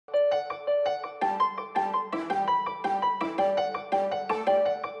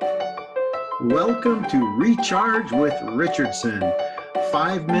Welcome to Recharge with Richardson.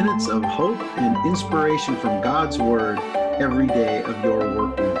 5 minutes of hope and inspiration from God's Word every day of your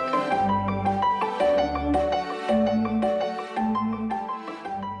work week.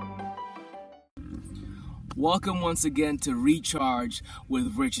 Welcome once again to Recharge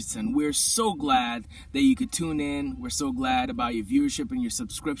with Richardson. We're so glad that you could tune in. We're so glad about your viewership and your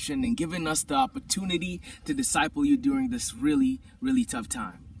subscription and giving us the opportunity to disciple you during this really tough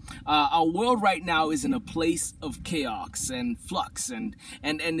time. Our world right now is in a place of chaos and flux and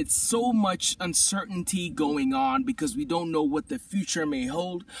it's so much uncertainty going on because we don't know what the future may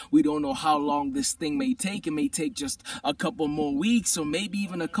hold. We don't know how long this thing may take. It may take just a couple more weeks or maybe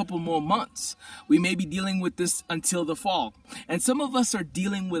even a couple more months. We may be dealing with this until the fall. And some of us are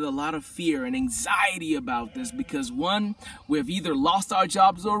dealing with a lot of fear and anxiety about this because one, we've either lost our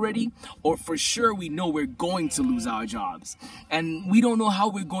jobs already or for sure we know we're going to lose our jobs. And we don't know how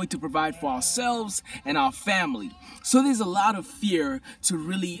we're going to provide for ourselves and our family. So there's a lot of fear to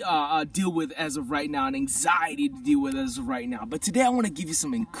really deal with as of right now and anxiety to deal with as of right now. But today I want to give you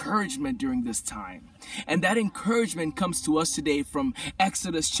some encouragement during this time. And that encouragement comes to us today from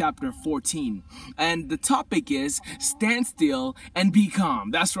Exodus chapter 14. And the topic is stand still and be calm.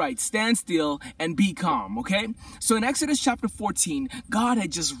 That's right, stand still and be calm, okay? So in Exodus chapter 14, God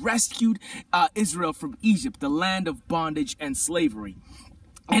had just rescued Israel from Egypt, the land of bondage and slavery.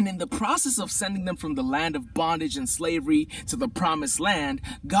 And in the process of sending them from the land of bondage and slavery to the promised land,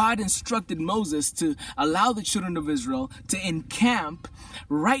 God instructed Moses to allow the children of Israel to encamp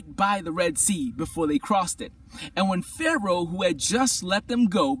right by the Red Sea before they crossed it. And when Pharaoh, who had just let them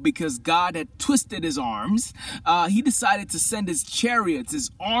go because God had twisted his arms, he decided to send his chariots,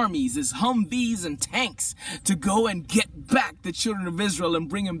 his armies, his Humvees and tanks to go and get back the children of Israel and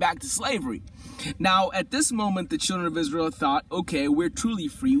bring them back to slavery. Now, at this moment, the children of Israel thought, okay, we're truly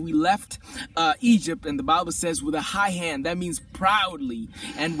free. We left Egypt, and the Bible says, with a high hand. That means proudly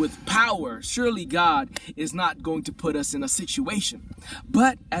and with power. Surely God is not going to put us in a situation.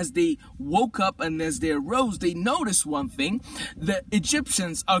 But as they woke up and as they arose, they noticed one thing. The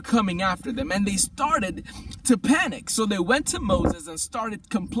Egyptians are coming after them, and they started to panic. So they went to Moses and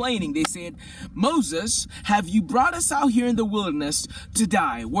started complaining. They said, Moses, have you brought us out here in the wilderness to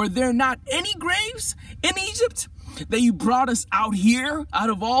die? Were there not any graves in Egypt that you brought us out here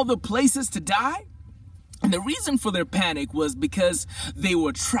out of all the places to die? And the reason for their panic was because they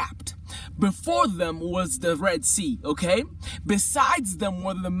were trapped. Before them was the Red Sea, okay? Besides them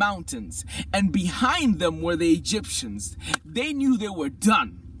were the mountains, and behind them were the Egyptians. They knew they were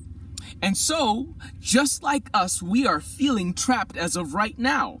done. And so, just like us, we are feeling trapped as of right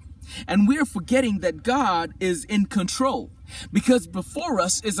now. And we're forgetting that God is in control. Because before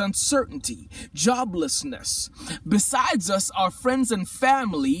us is uncertainty, joblessness. Besides us, our friends and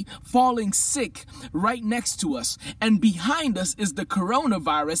family falling sick right next to us. And behind us is the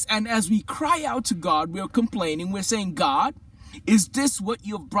coronavirus. And as we cry out to God, we're complaining. We're saying, God, is this what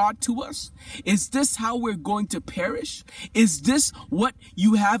you have brought to us? Is this how we're going to perish? Is this what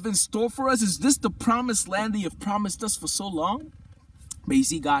you have in store for us? Is this the promised land that you've promised us for so long? But you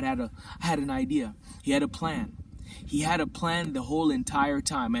see, God had an idea. He had a plan. He had a plan the whole entire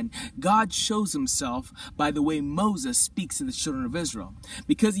time. And God shows himself by the way Moses speaks to the children of Israel.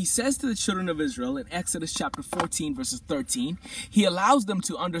 Because he says to the children of Israel in Exodus chapter 14 verses 13, he allows them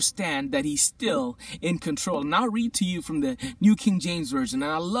to understand that he's still in control. And I'll read to you from the New King James Version.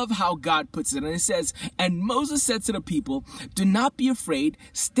 And I love how God puts it. And it says, and Moses said to the people, do not be afraid,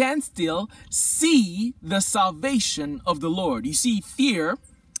 stand still, see the salvation of the Lord. You see, fear,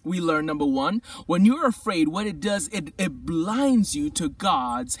 we learn, number one, when you're afraid, what it does, it blinds you to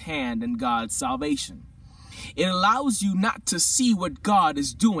God's hand and God's salvation. It allows you not to see what God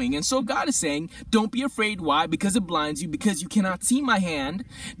is doing. And so God is saying, don't be afraid. Why? Because it blinds you, because you cannot see my hand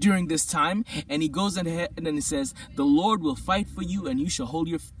during this time. And he goes ahead and then he says, the Lord will fight for you and you shall hold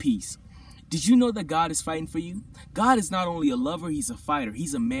your peace. Did you know that God is fighting for you? God is not only a lover, he's a fighter.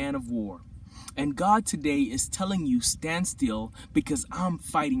 He's a man of war. And God today is telling you, stand still because I'm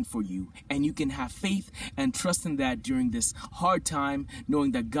fighting for you. And you can have faith and trust in that during this hard time,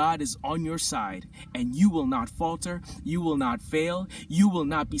 knowing that God is on your side and you will not falter. You will not fail. You will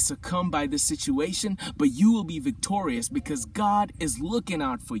not be succumbed by this situation, but you will be victorious because God is looking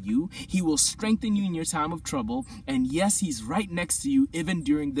out for you. He will strengthen you in your time of trouble. And yes, he's right next to you even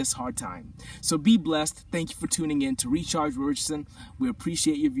during this hard time. So be blessed. Thank you for tuning in to Recharge with Richardson. We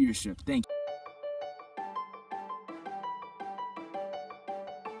appreciate your viewership. Thank you.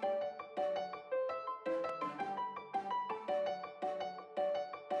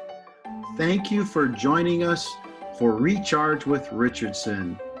 Thank you for joining us for Recharge with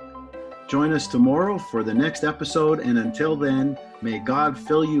Richardson. Join us tomorrow for the next episode, and until then, may God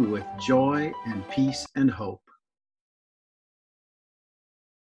fill you with joy and peace and hope.